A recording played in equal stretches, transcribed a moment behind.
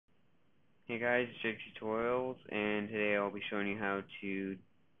Hey guys, it's JakesTutorials, and today I'll be showing you how to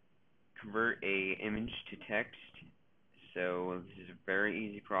convert a image to text. So this is a very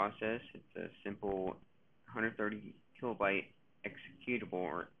easy process. It's a simple 130 kilobyte executable,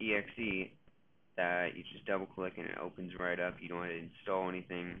 or exe, that you just double click and it opens right up. You don't have to install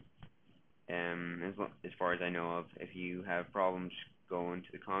anything. As far as I know of, if you have problems, go into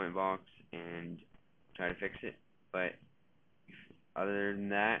the comment box and try to fix it. But other than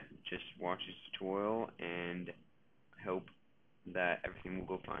that, just watch this tutorial and hope that everything will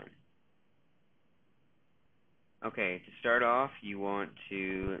go fine. Okay, to start off, you want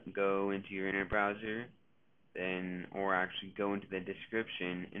to go into your internet browser, or actually go into the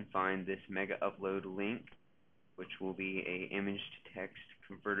description and find this mega upload link, which will be a image to text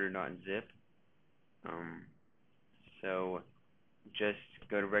converter.zip. So just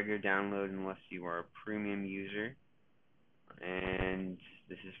go to regular download unless you are a premium user, and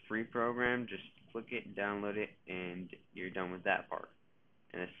this is free program. Just click it, download it, and you're done with that part.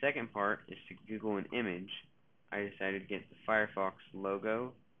 And the second part is to Google an image. I decided to get the Firefox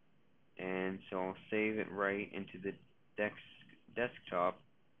logo, and so I'll save it right into the desktop,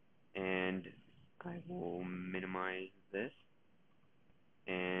 and I will minimize this,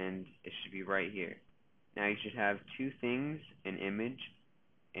 and it should be right here. Now you should have two things: an image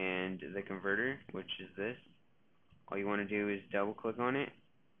and the converter, which is this. All you want to do is double click on it,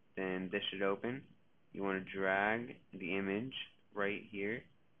 then this should open. You want to drag the image right here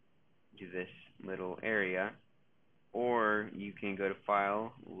to this little area, or you can go to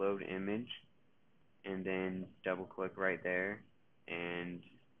File, Load Image, and then double click right there and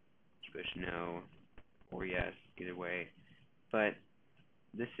push no or yes, either way. But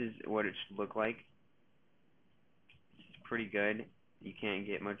this is what it should look like. It's pretty good. You can't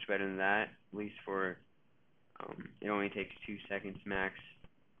get much better than that, at least for it only takes 2 seconds max,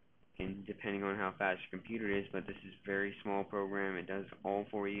 and depending on how fast your computer is. But this is a very small program. It does all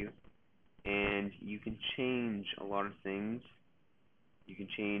for you, and you can change a lot of things. You can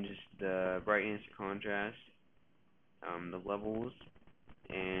change the brightness, contrast, the levels,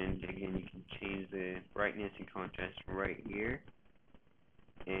 and again you can change the brightness and contrast right here.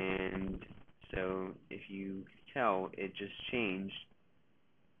 And so if you tell, it just changed,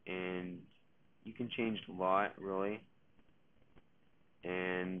 and you can change a lot, really,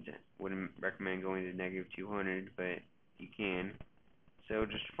 and wouldn't recommend going to -200, but you can. So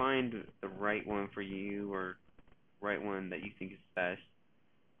just find the right one for you, or right one that you think is best,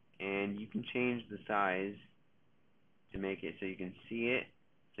 and you can change the size to make it so you can see it.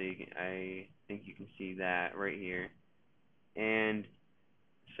 So I think you can see that right here, and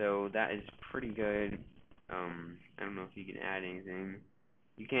so that is pretty good. I don't know if you can add anything.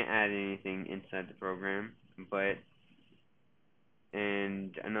 You can't add anything inside the program,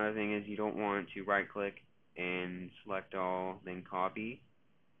 and another thing is you don't want to right click and select all, then copy.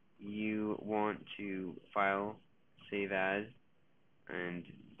 You want to File, Save As, and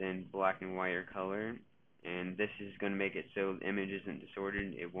then black and white or color, and this is going to make it so the image isn't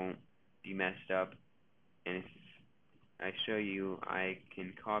disordered, it won't be messed up. And if I show you, I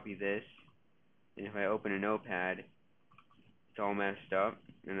can copy this, and if I open a notepad, it's all messed up,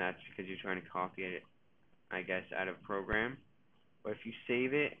 and that's because you're trying to copy it, I guess, out of a program. But if you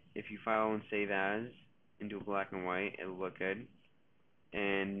save it, if you File and Save As into a black and white, it'll look good.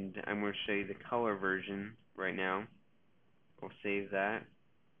 And I'm going to show you the color version right now. We'll save that.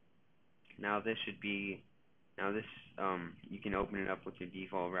 Now this should be, you can open it up with your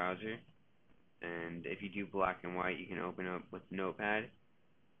default browser, and if you do black and white, you can open it up with Notepad.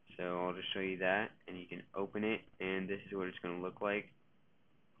 So I'll just show you that, and you can open it, and this is what it's going to look like.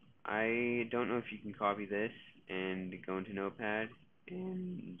 I don't know if you can copy this and go into Notepad,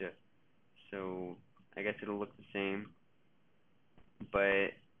 and so I guess it'll look the same.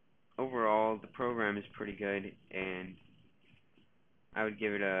 But overall, the program is pretty good, and I would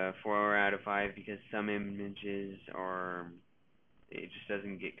give it a 4 out of 5, because some images it just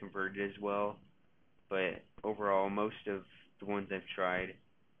doesn't get converted as well. But overall, most of the ones I've tried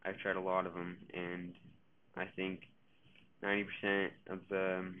a lot of them, and I think 90% of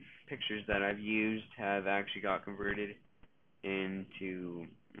the pictures that I've used have actually got converted into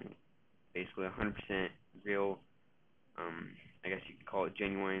basically 100% real, I guess you could call it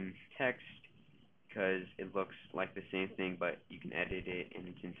genuine text, because it looks like the same thing, but you can edit it and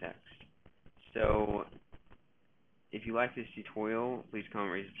it's in text. So if you like this tutorial, please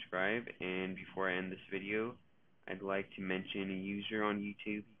comment, rate, subscribe. And before I end this video, I'd like to mention a user on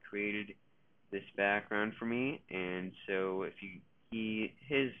YouTube. He created this background for me, and so if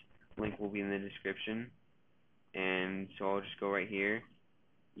his link will be in the description, and so I'll just go right here,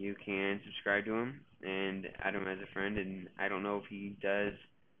 you can subscribe to him and add him as a friend. And I don't know if he does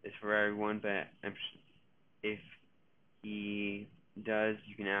this for everyone, but if he does,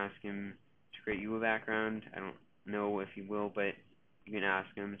 you can ask him to create you a background. I don't know if he will, but you can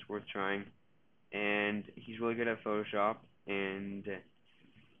ask him. It's worth trying. And he's really good at Photoshop, and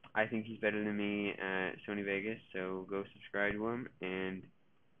I think he's better than me at Sony Vegas, so go subscribe to him. And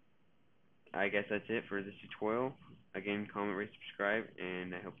I guess that's it for this tutorial. Again, comment, rate, subscribe,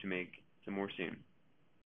 and I hope to make some more soon.